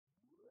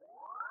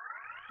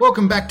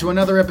Welcome back to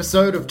another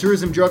episode of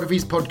Tourism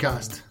Geography's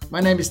podcast. My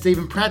name is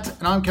Stephen Pratt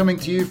and I'm coming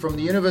to you from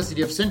the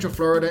University of Central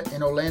Florida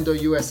in Orlando,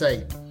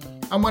 USA.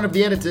 I'm one of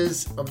the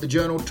editors of the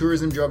journal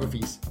Tourism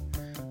Geographies.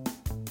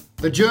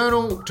 The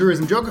journal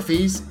Tourism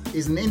Geographies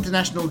is an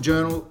international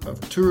journal of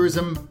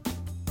tourism,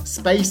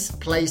 space,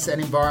 place and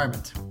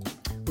environment.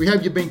 We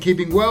hope you've been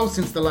keeping well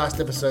since the last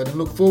episode and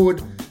look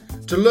forward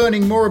to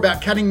learning more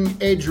about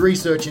cutting-edge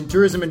research in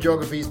tourism and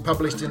geographies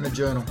published in the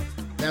journal.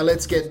 Now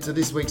let's get to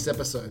this week's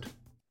episode.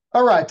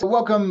 All right,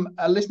 welcome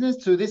listeners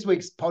to this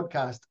week's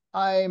podcast.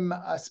 I'm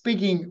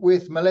speaking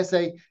with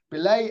Melese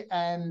Pillay,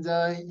 and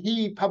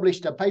he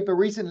published a paper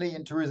recently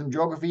in Tourism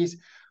Geographies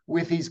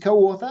with his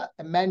co-author,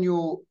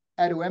 Emmanuel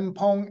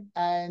Aduempong,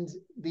 and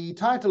the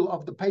title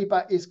of the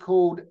paper is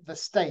called The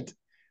State,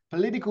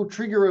 Political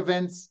Trigger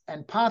Events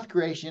and Path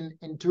Creation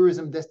in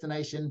Tourism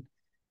Destination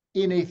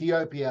in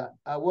Ethiopia.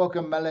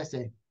 Welcome,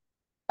 Melese.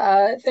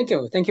 Thank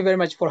you. Thank you very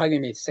much for having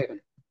me, Stephen.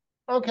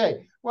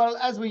 Okay, well,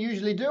 as we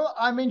usually do,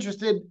 I'm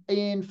interested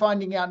in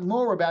finding out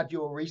more about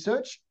your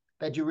research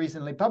that you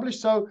recently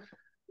published. So,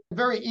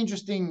 very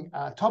interesting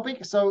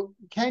topic. So,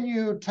 can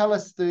you tell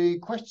us the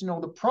question or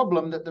the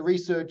problem that the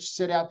research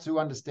set out to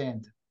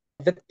understand?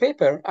 The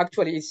paper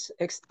actually is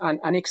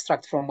an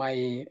extract from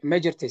my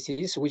major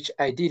thesis, which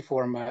I did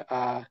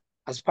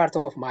as part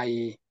of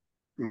my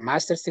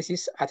master's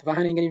thesis at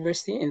Wageningen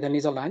University in the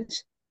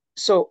Netherlands.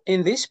 So,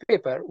 in this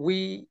paper,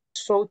 we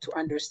sought to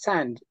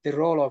understand the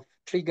role of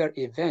trigger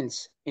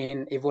events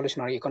in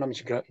evolutionary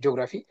economic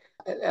geography.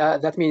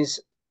 That means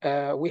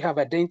we have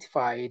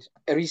identified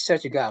a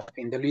research gap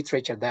in the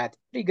literature that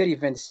trigger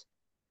events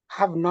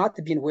have not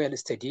been well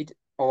studied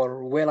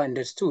or well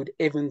understood,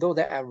 even though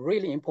they are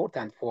really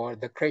important for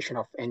the creation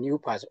of a new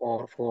path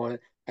or for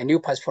a new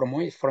path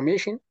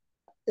formation,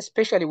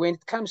 especially when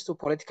it comes to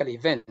political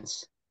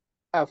events.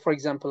 For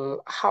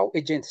example, how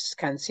agents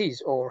can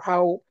seize or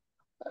how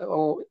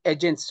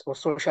agents or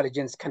social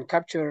agents can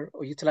capture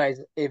or utilize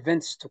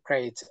events to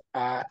create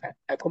a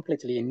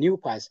completely new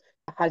path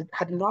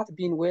had not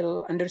been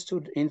well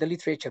understood in the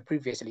literature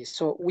previously.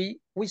 So we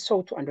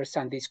sought to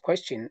understand this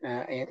question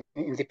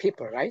in the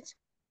paper, right?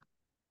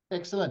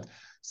 Excellent.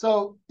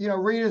 So,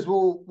 readers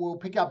will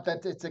pick up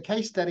that it's a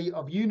case study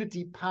of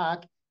Unity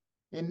Park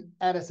in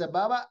Addis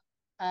Ababa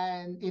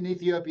and in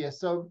Ethiopia.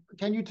 So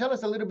can you tell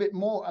us a little bit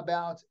more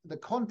about the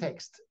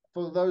context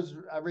for those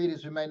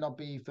readers who may not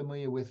be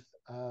familiar with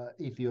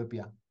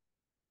Ethiopia?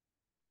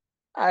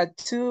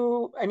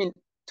 To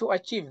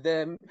achieve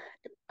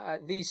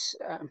this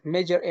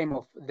major aim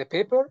of the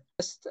paper,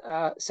 just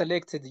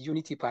selected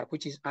Unity Park,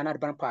 which is an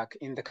urban park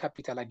in the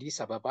capital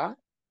Addis Ababa.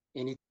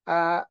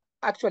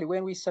 Actually,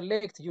 when we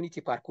select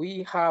Unity Park,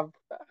 we had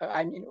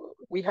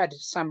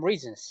some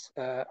reasons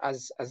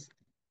as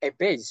a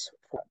base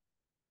for.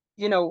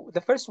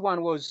 The first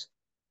one was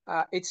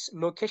its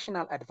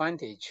locational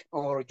advantage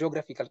or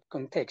geographical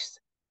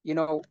context.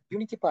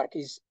 Unity Park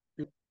is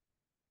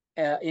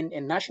in a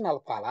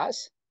national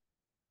palace,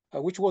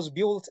 which was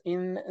built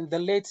in the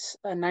late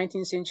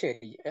 19th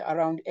century,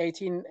 around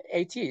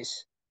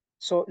 1880s.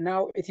 So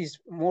now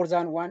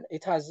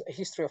it has a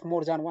history of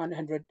more than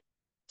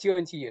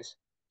 120 years.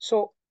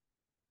 So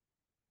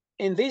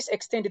in this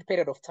extended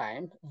period of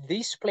time,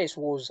 this place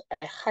was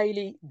a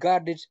highly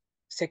guarded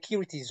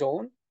security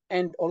zone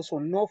and also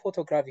no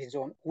photography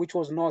zone, which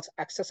was not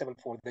accessible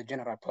for the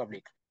general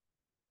public.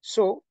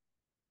 So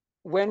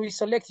when we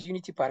select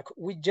Unity Park,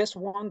 we just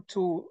want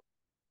to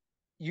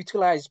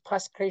utilize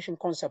past creation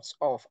concepts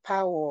of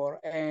power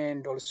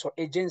and also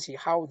agency,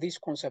 how these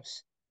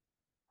concepts,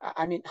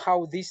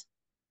 how this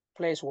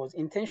place was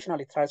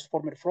intentionally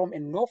transformed from a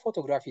no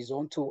photography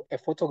zone to a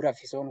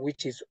photography zone,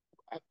 which is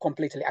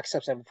completely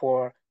acceptable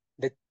for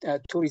the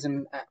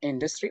tourism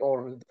industry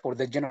or for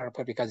the general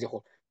public as a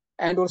whole.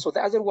 And also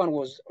the other one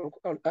was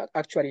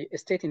actually a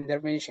state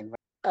intervention.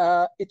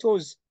 It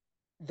was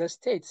the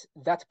state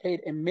that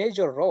played a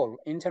major role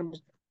in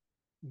terms,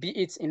 be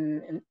it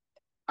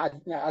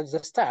at the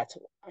start,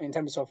 in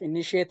terms of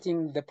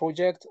initiating the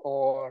project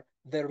or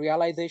the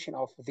realization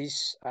of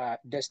this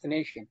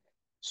destination.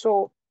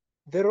 So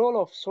the role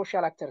of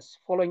social actors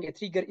following a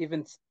trigger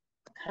event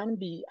can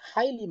be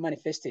highly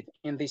manifested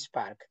in this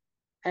park.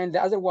 And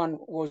the other one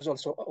was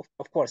also,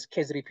 of course,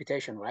 case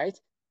reputation, right?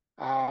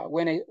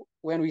 When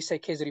we say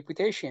case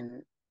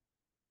reputation,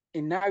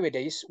 in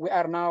nowadays, we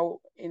are now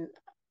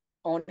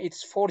on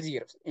its 4th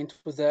year into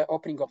the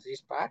opening of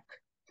this park,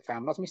 if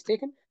I'm not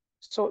mistaken.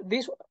 So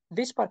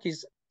this park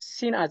is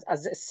seen as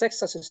a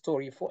success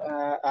story for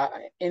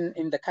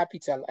in the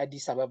capital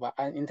Addis Ababa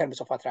in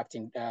terms of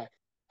attracting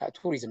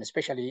tourism,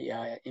 especially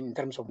in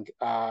terms of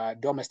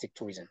domestic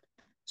tourism.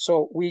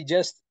 So we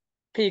just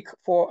pick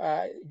for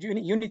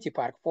Unity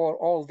Park for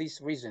all these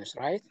reasons,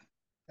 right?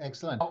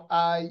 Excellent.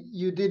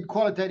 You did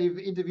qualitative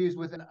interviews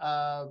with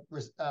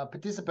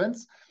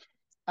participants.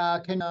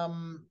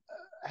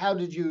 How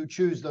did you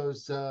choose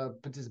those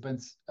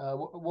participants?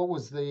 What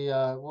was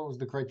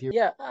the criteria?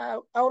 Yeah,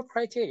 our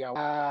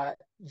criteria,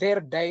 their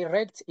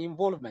direct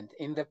involvement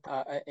in the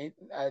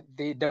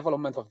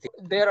development of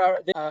there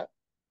are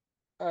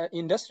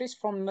industries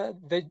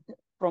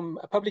from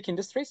public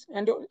industries,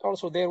 and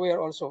also there were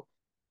also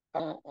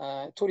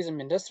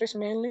tourism industries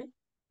mainly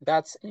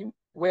that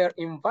were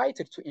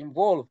invited to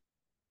involve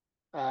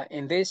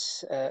in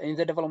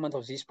the development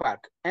of this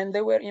park, and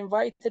they were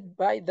invited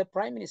by the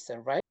prime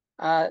minister, right?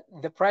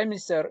 The prime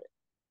minister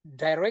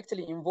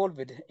directly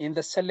involved in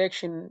the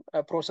selection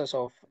process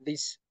of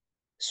these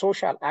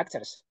social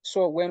actors.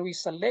 So when we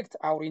select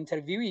our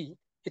interviewee,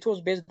 it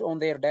was based on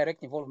their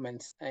direct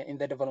involvement in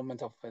the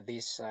development of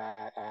this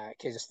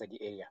case study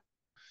area.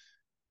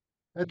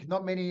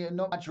 Not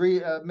much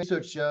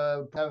research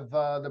have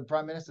the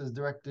prime minister's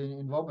direct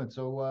involvement.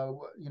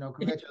 So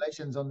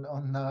congratulations on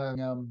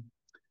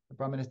the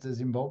prime minister's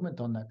involvement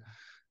on that.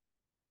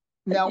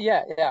 Now,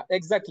 yeah,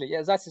 exactly.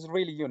 Yeah, that is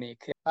really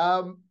unique.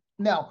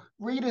 Now,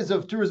 readers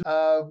of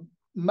tourism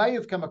may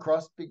have come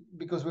across,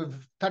 because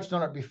we've touched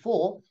on it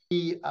before,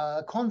 the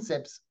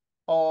concepts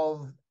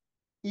of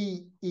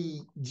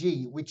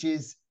EEG, which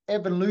is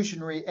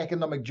evolutionary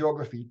economic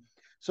geography.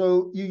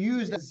 So you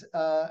use as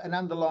an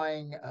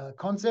underlying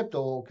concept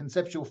or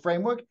conceptual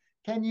framework.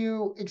 Can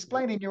you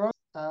explain in your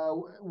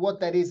own what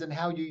that is and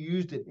how you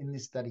used it in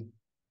this study?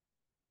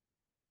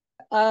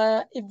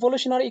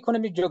 Evolutionary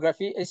economic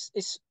geography is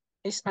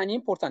an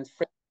important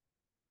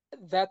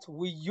framework that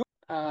we use,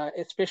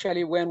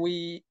 especially when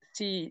we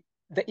see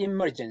the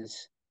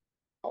emergence,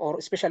 or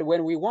especially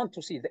when we want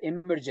to see the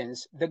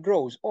emergence, the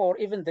growth, or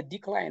even the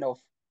decline of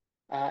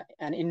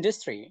an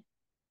industry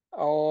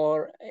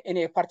or in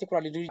a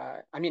particular region.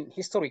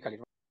 Historically,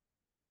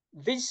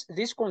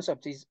 this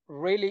concept is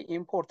really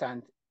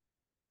important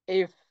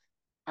if,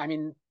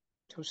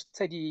 to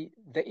study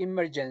the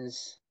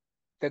emergence,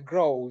 the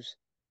growth,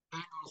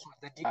 and also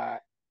the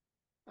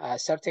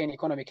certain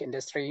economic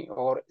industry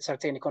or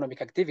certain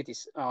economic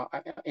activities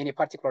in a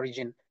particular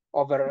region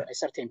over a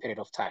certain period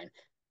of time.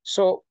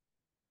 So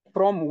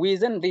from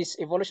within this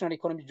evolutionary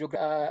economic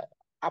geography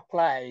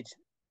applied,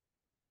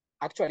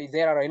 actually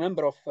there are a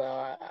number of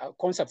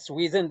concepts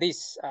within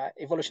this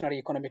evolutionary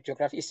economic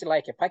geography. It's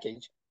like a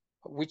package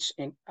which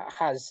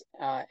has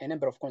a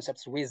number of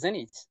concepts within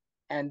it.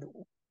 And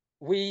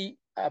we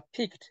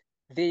picked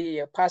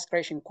the past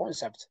creation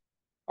concept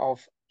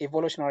of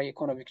evolutionary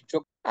economic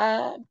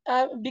geography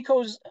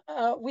because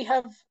we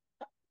have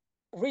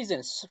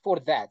reasons for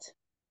that.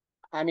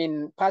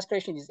 Past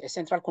creation is a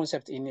central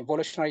concept in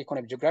evolutionary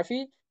economic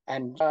geography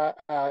and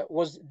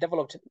was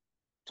developed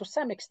to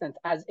some extent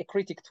as a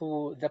critic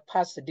to the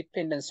past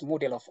dependence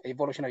model of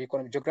evolutionary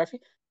economic geography,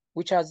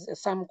 which has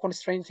some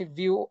constrained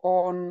view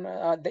on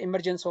the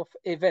emergence of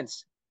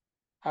events.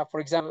 For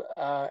example,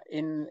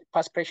 in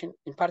past creation,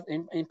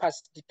 in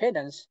past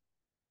dependence,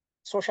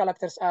 social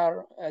actors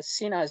are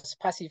seen as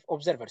passive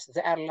observers.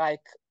 They are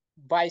like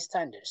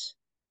bystanders.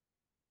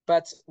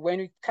 But when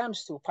it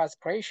comes to past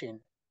creation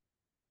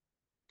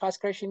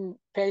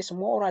pays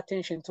more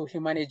attention to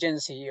human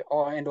agency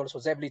and also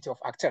the ability of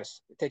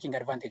actors taking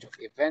advantage of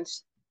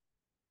events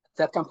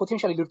that can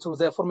potentially lead to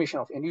the formation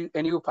of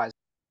a new past.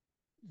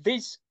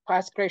 This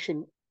past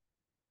creation,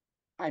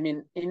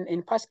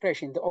 in past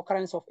creation, the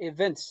occurrence of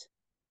events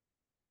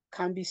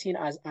can be seen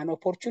as an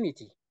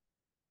opportunity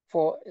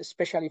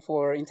especially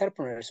for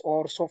entrepreneurs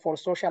or for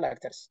social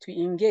actors to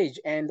engage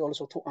and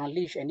also to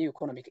unleash a new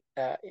economic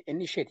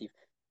initiative.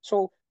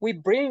 So we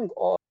bring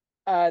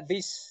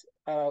this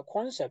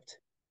concept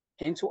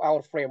into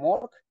our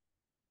framework,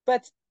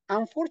 but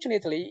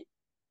unfortunately,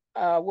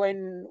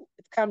 when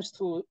it comes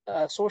to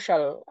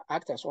social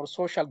actors or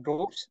social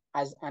groups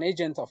as an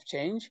agent of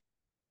change,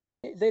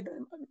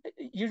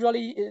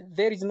 usually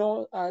there is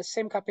no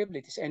same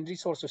capabilities and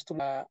resources to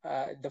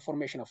the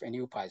formation of a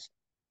new path.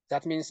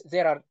 That means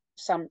there are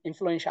some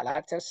influential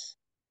actors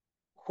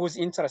whose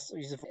interest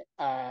is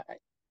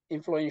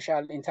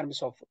influential in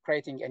terms of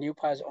creating a new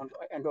path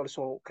and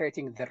also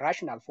creating the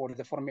rationale for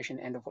the formation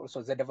and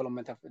also the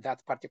development of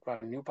that particular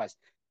new path.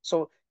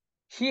 So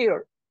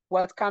here,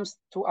 what comes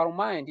to our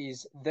mind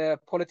is the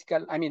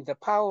political, the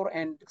power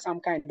and some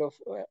kind of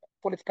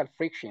political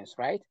frictions,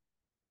 right?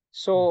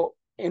 So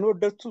in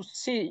order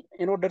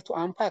to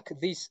unpack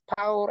this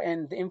power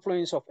and the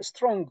influence of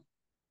strong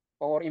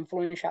or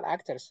influential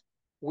actors,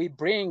 we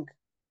bring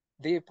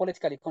the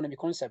political economy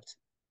concept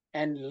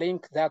and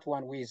link that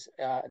one with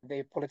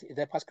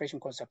the past creation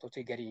concept of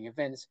triggering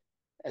events,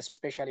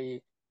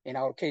 especially in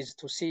our case,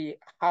 to see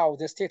how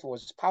the state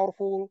was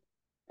powerful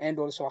and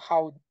also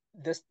how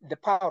the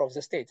power of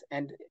the state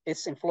and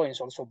its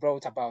influence also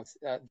brought about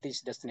this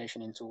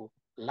destination into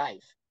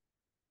life.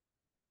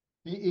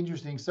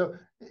 Interesting. So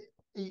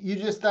you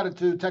just started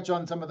to touch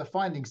on some of the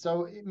findings.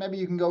 So maybe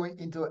you can go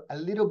into a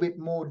little bit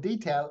more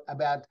detail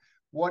about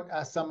what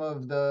are some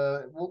of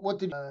what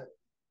did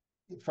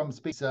from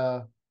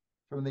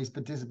these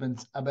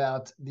participants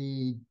about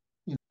the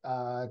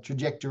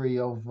trajectory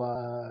of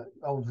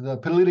the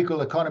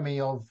political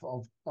economy of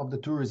the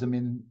tourism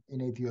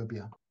in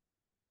Ethiopia.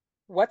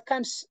 What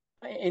comes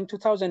in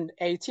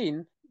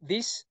 2018,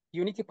 this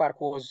Unity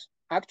Park was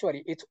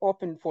actually, it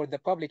opened for the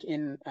public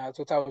in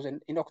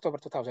October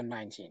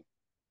 2019.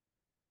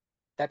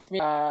 That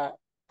means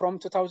from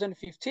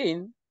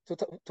 2015 to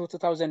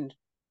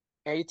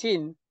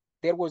 2018,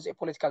 there was a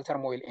political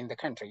turmoil in the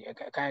country, a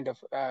kind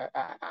of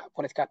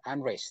political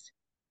unrest.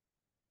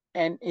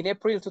 And in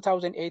April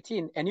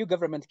 2018, a new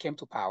government came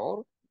to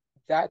power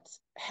that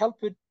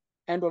helped,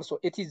 and also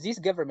it is this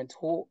government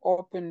who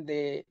opened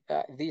the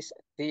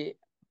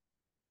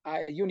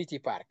Unity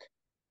Park.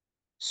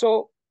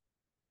 So,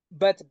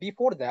 but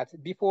before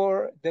that,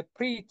 before the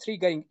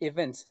pre-triggering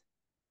events,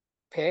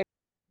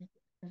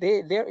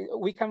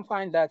 we can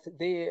find that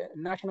the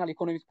national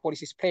economic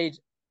policies played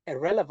a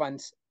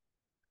relevant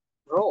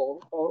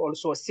role, or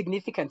also a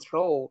significant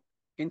role,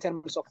 in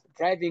terms of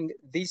driving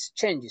these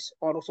changes.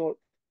 Also,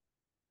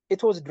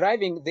 it was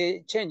driving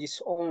the changes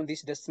on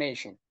this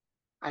destination.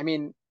 I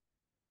mean,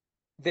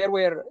 there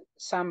were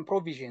some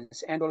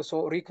provisions and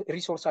also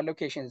resource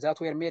allocations that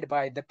were made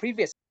by the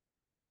previous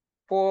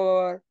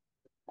for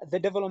the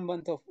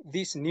development of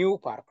this new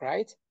park,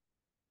 right?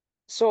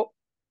 So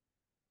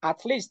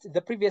at least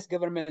the previous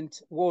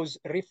government was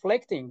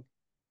reflecting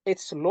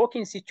its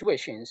locking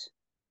situations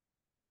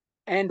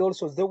and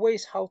also the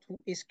ways how to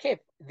escape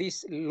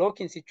these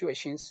locking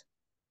situations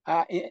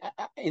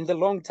in the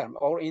long term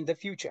or in the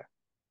future.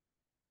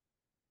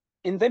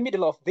 In the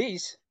middle of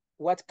this,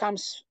 what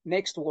comes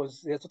next was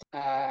the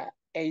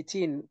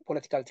 2018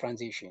 political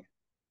transition,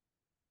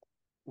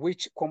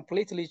 which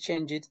completely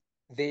changed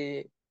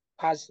the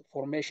PAS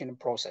formation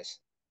process.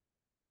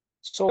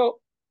 So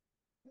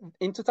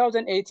in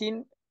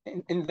 2018,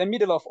 in the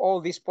middle of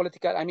all this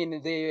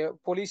the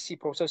policy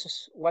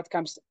processes, what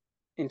comes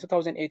in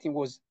 2018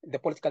 was the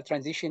political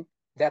transition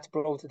that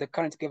brought the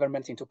current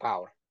government into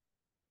power.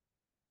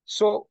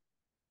 So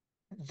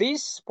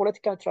this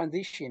political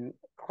transition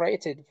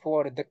created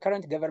for the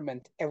current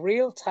government a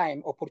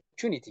real-time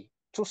opportunity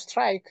to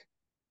strike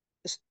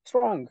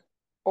strong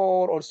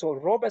or also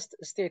robust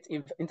state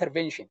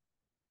intervention.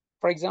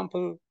 For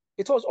example,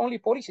 it was only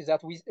policies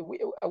that we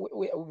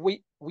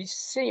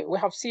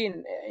have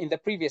seen in the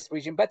previous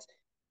regime, but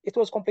it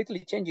was completely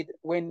changed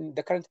when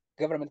the current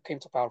government came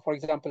to power. For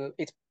example,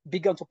 it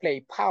began to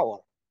play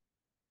power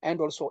and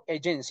also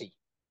agency.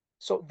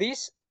 So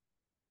these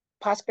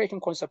past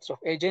creation concepts of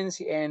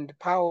agency and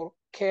power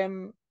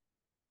came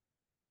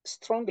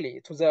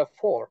strongly to the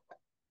fore.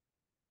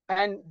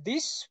 And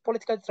this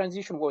political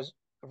transition was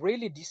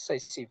really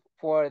decisive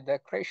for the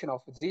creation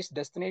of this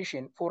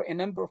destination for a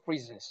number of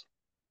reasons.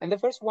 And the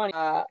first one,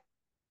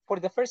 for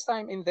the first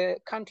time in the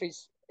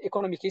country's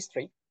economic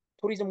history,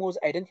 tourism was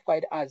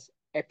identified as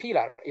a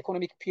pillar,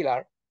 economic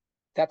pillar,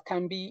 that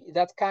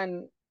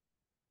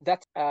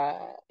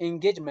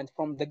engagement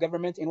from the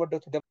government in order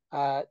to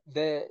develop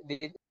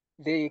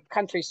the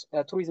country's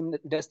tourism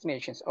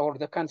destinations or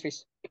the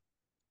country's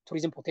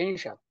tourism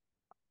potential.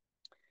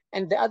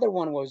 And the other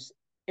one was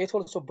it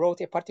also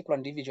brought a particular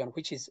individual,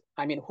 who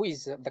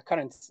is the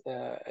current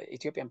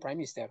Ethiopian prime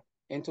minister,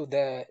 into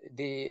the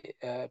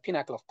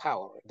pinnacle of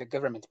power, the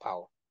government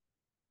power.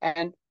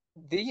 And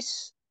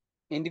this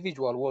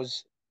individual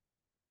was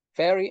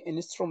very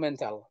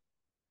instrumental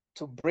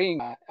to bring,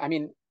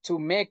 to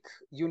make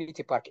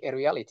Unity Park a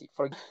reality.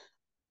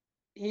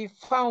 He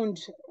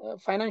found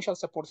financial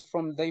support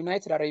from the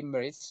United Arab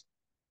Emirates.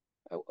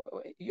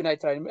 He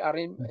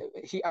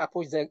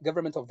opposed the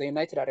government of the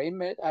United Arab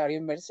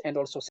Emirates and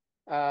also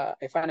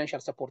a financial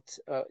support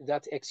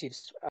that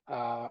exceeds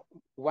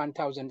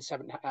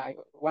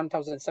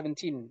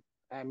 $1,017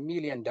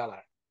 million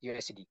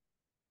USD.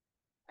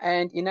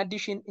 And in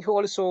addition, he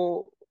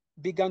also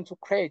began to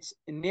create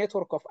a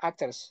network of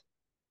actors,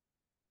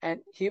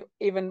 and he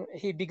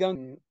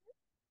began to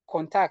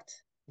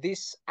contact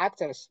these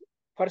actors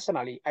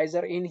personally,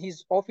 either in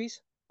his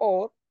office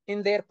or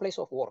in their place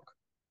of work,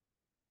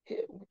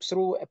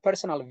 through a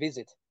personal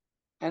visit.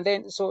 And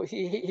then so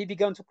he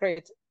began to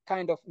create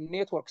kind of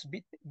networks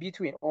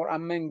between or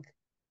among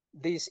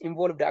these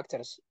involved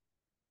actors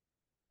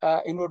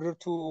in order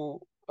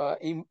to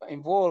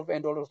involve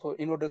and also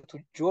in order to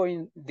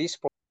join this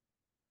program.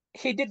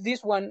 He did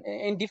this one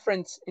in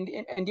different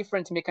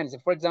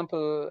mechanisms. For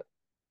example,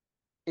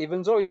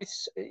 even though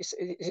it's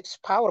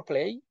power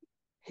play,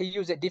 he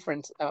used a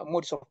different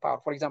modes of power.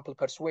 For example,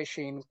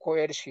 persuasion,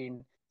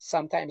 coercion.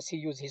 Sometimes he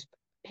used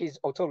his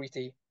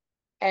authority,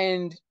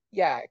 and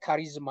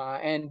charisma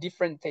and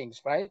different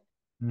things, right?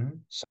 Mm-hmm.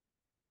 So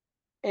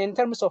in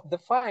terms of the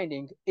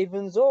finding,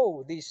 even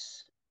though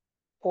this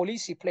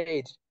policy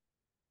played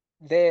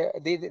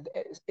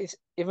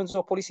even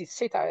though policy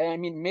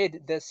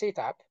made the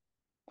setup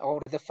or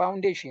the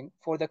foundation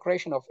for the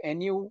creation of a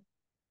new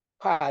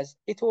path,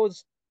 it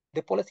was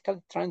the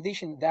political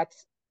transition that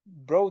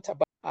brought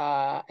about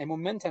a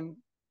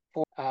momentum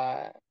for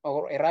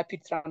or a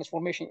rapid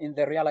transformation in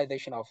the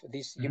realization of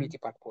this Unity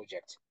Park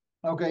project.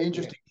 Okay,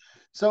 interesting.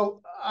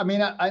 So, I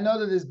know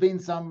that there's been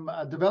some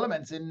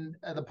developments in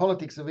the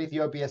politics of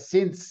Ethiopia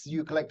since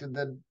you collected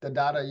the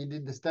data. You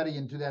did the study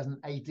in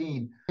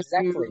 2018.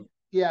 Exactly.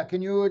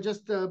 Can you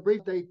just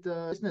brief update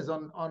listeners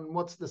on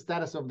what's the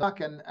status of the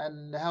park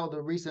and how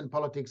the recent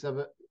politics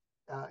of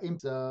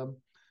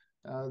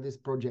this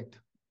project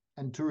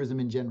and tourism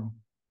in general?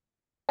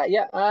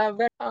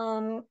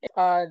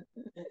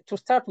 To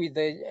start with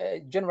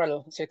the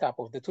general setup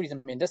of the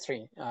tourism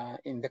industry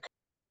in the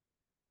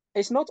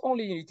it's not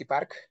only Unity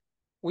Park.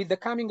 With the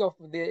coming of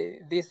the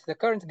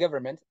current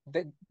government,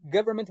 the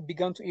government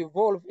began to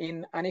evolve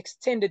in an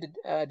extended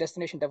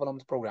destination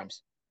development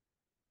programs.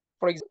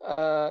 For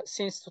example,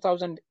 since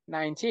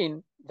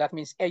 2019, that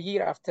means a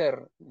year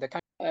after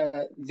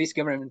this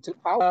government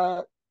took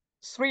power,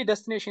 3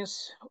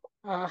 destinations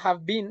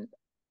have been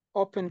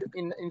opened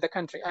in the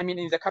country. I mean,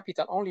 in the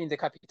capital, only in the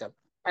capital.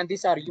 And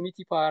these are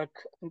Unity Park,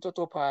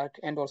 Ntoto Park,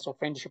 and also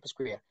Friendship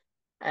Square.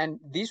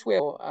 And these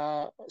were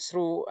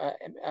through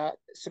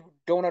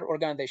donor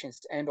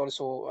organizations and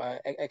also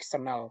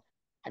external,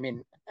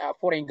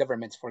 foreign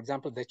governments. For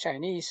example, the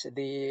Chinese,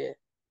 the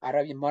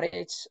Arab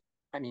Emirates,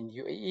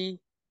 UAE,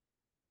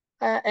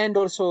 and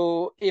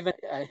also even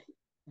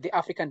the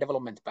African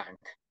Development Bank.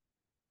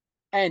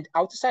 And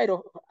outside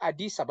of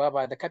Addis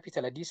Ababa, the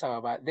capital Addis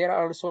Ababa, there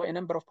are also a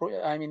number of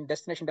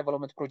destination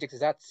development projects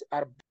that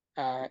are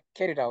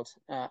carried out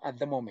at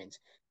the moment.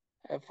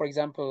 For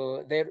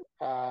example, there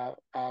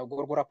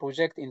Gorgora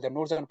project in the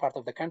northern part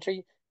of the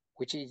country,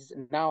 which is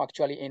now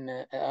actually in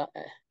the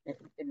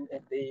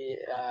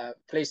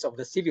place of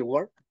the civil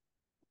war.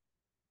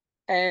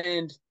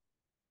 And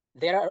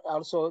there are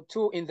also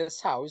 2 in the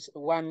south.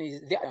 One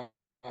is the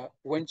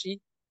Wenchi,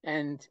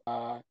 and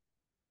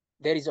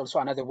there is also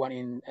another one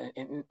in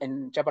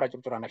Jabara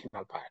Jabdura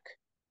National Park.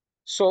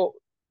 So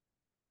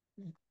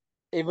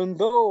even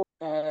though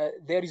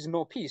there is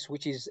no peace,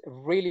 which is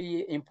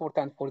really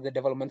important for the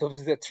development of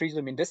the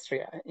tourism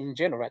industry in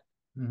general,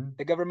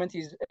 the government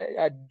is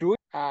doing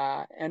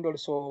and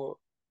also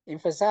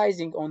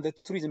emphasizing on the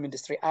tourism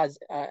industry as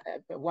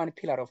one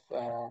pillar of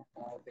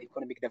the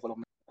economic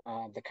development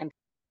of the country.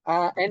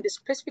 And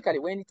specifically,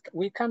 when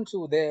we come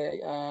to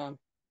the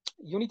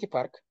Unity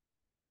Park,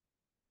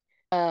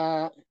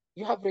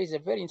 you have raised a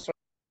very interesting.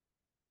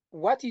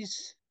 What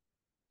is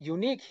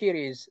unique here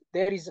is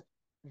there is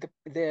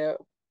the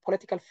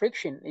political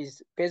friction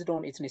is based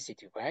on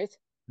ethnicity, right?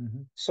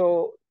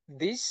 So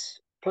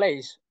this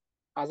place,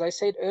 as I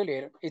said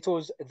earlier, it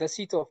was the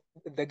seat of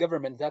the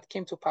government that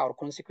came to power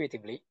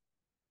consecutively,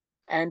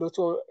 and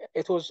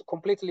it was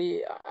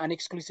completely an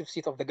exclusive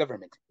seat of the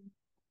government.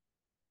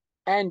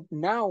 And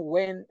now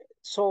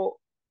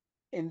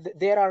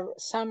there are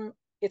some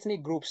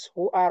ethnic groups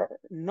who are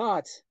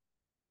not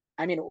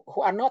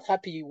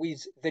happy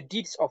with the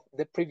deeds of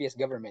the previous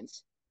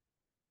governments,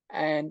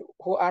 and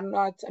who are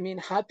not,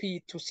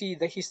 happy to see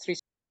the history.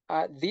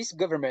 These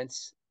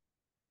governments,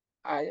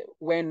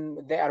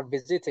 when they are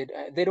visited,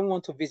 they don't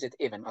want to visit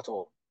even at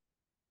all.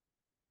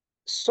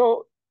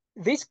 So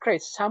this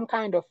creates some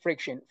kind of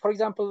friction. For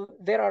example,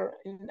 there are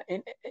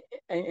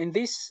in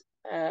this,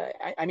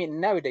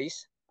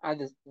 nowadays,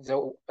 as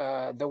the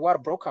war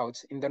broke out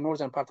in the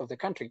northern part of the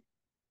country,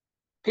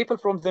 people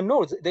from the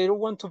north, they don't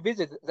want to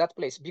visit that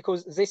place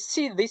because they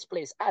see this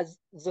place as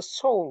the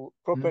sole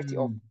property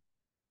of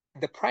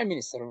the prime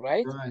minister,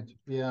 right? Right.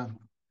 Yeah.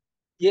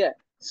 Yeah.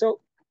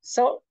 So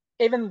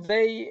even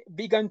they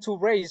began to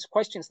raise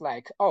questions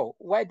like, "Oh,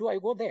 why do I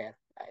go there?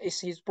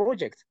 It's his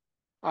project,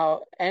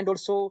 and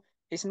also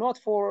it's not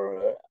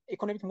for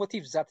economic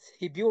motives that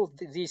he built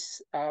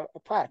this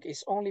park.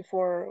 It's only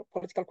for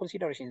political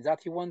considerations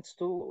that he wants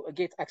to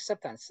get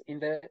acceptance in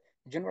the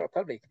general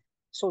public."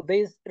 So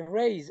they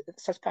raise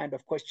such kind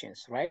of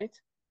questions, right?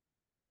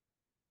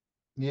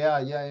 Yeah.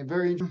 Yeah.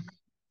 Very.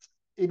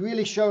 It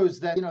really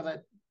shows that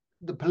that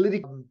the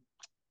political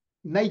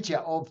nature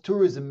of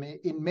tourism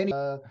in many.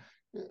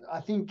 I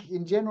think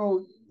in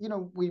general,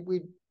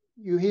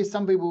 you hear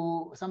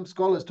some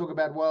scholars talk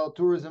about, well,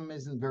 tourism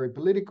isn't very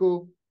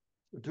political.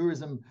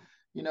 Tourism,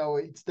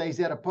 it stays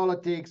out of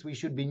politics. We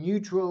should be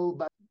neutral,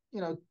 but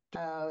in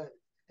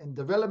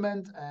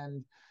development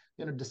and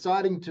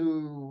deciding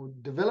to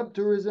develop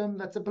tourism,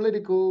 that's a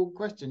political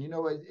question.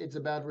 It's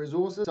about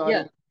resources.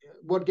 Deciding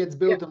what gets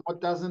built and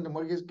what doesn't, and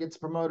what gets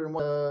promoted and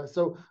what.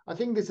 So I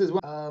think this is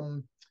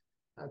one.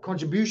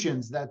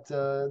 Contributions that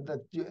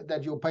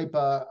your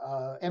paper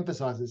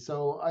emphasizes.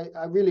 So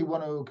I really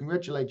want to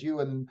congratulate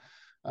you and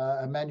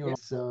Emmanuel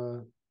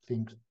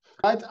things.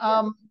 Right.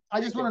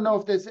 I just want to know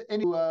if there's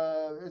any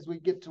as we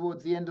get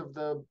towards the end of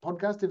the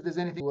podcast, if there's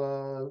anything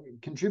to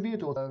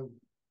contribute or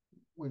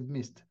we've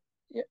missed.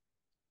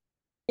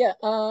 Yeah.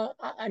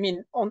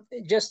 On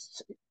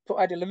just to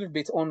add a little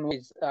bit on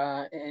with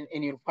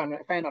in your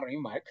final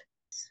remark,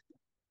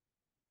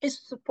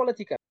 it's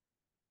political.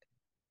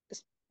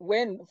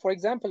 When, for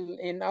example,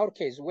 in our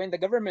case, when the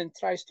government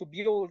tries to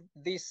build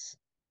this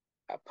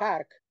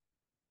park,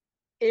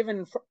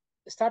 even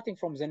starting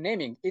from the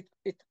naming,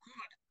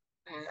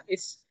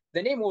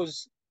 the name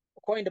was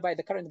coined by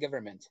the current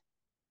government,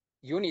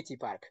 Unity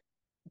Park.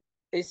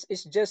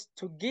 It's just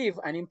to give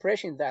an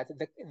impression that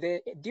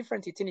the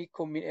different ethnic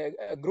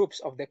groups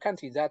of the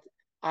country that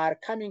are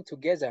coming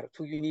together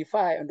to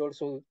unify and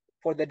also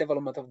for the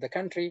development of the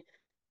country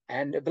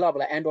and blah,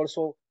 blah, and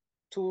also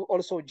to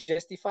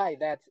justify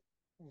that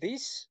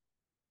this,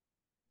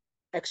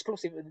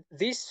 exclusive,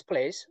 this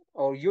place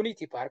or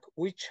Unity Park,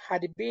 which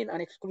had been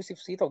an exclusive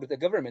seat of the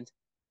government,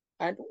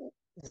 and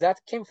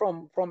that came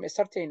from a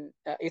certain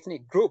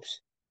ethnic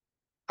groups,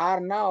 are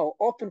now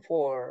open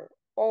for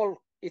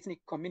all ethnic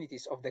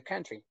communities of the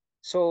country.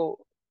 So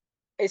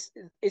it's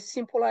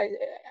symbolize.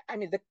 I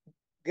mean, the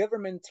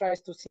government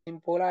tries to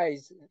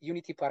symbolize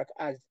Unity Park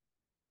as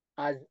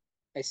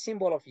a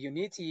symbol of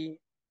unity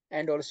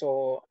and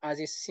also as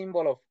a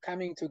symbol of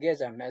coming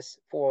togetherness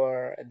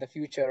for the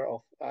future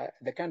of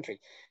the country.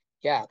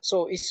 Yeah,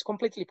 so it's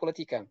completely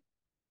political.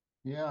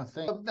 Yeah,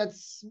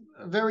 that's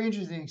very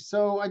interesting.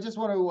 So I just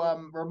want to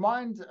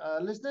remind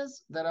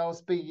listeners that I was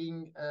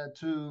speaking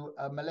to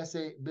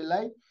Melese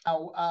Bilay.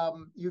 Now,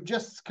 you've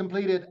just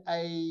completed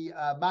a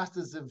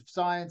Masters of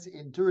Science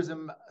in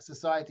Tourism,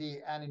 Society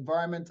and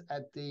Environment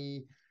at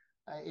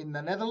in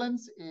the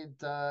Netherlands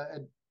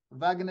at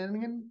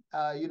Wageningen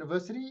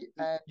University,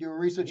 and your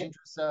research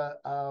interests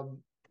are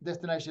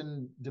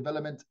destination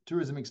development,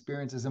 tourism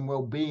experiences, and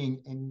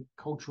well-being in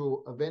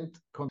cultural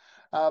event.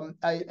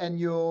 And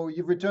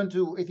you've returned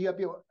to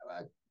Ethiopia.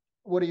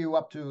 What are you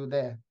up to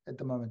there at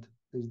the moment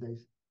these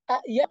days?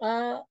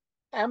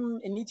 I'm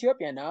in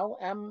Ethiopia now.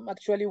 I'm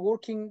actually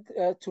working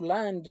to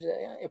land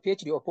a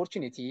PhD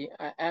opportunity.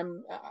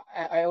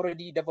 I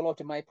already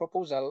developed my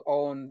proposal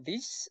on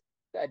this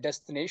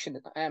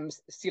destination. I'm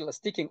still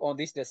sticking on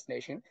this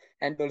destination,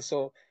 and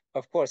also,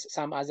 of course,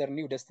 some other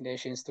new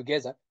destinations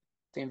together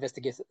to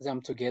investigate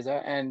them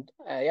together. And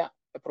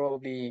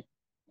probably,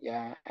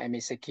 I may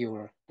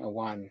secure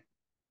one.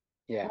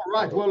 Yeah. All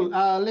right.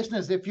 Well,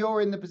 listeners, if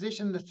you're in the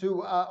position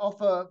to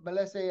offer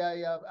Melese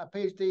a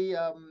PhD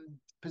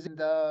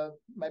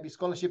maybe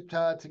scholarship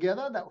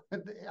together,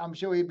 I'm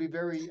sure he'd be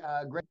very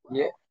grateful.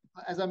 Yeah.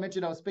 As I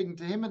mentioned, I was speaking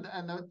to him,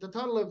 and the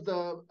title of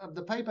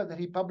the paper that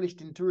he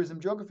published in Tourism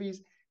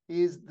Geographies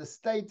is "The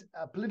State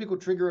Political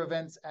Trigger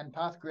Events and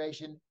Path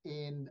Creation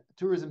in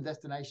Tourism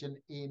Destination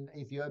in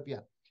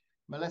Ethiopia."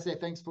 Melese,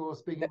 thanks for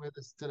speaking with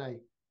us today.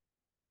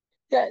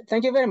 Yeah,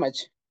 thank you very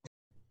much.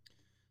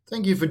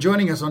 Thank you for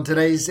joining us on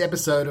today's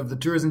episode of the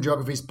Tourism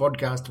Geographies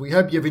podcast. We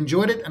hope you've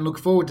enjoyed it and look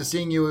forward to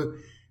seeing you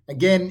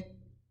again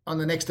on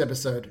the next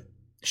episode.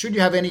 Should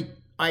you have any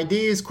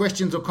ideas,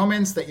 questions, or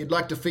comments that you'd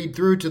like to feed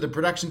through to the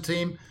production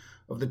team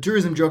of the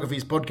Tourism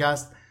Geographies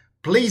podcast,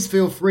 please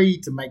feel free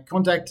to make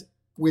contact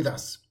with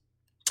us.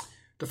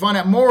 To find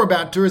out more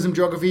about Tourism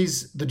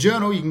Geographies, the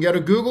journal, you can go to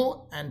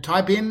Google and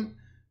type in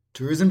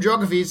Tourism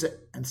Geographies,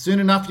 and soon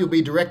enough you'll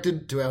be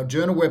directed to our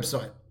journal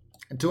website.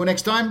 Until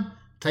next time,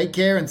 take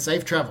care and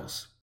safe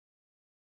travels.